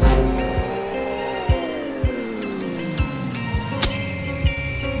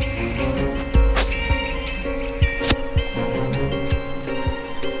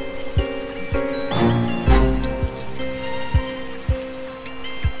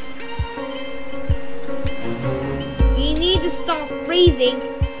 Stop phrasing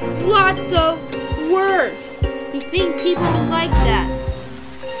lots of words. You think people like that?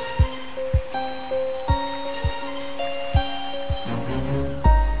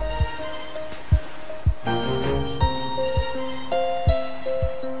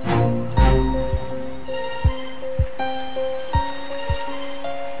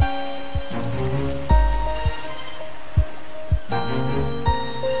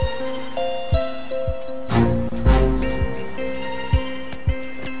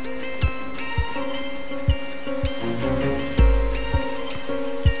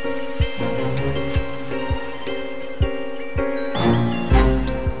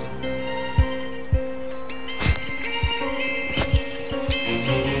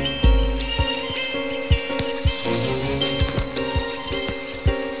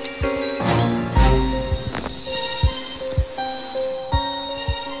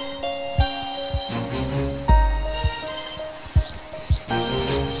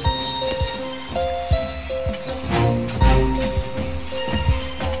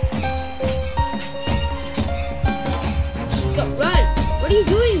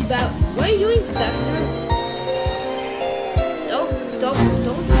 What are you doing, Spectre?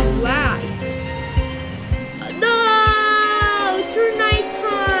 Don't lie. No! Turn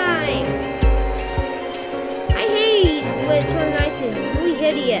nighttime! I hate when turn nighttime is really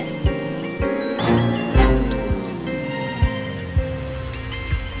hideous.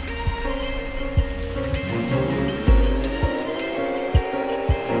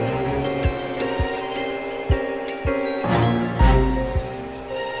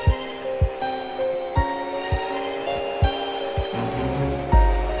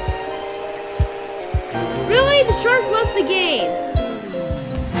 The shark left the game.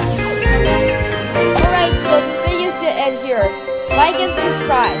 Alright, so this video is going to end here. Like and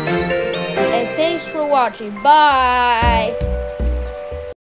subscribe. And thanks for watching. Bye.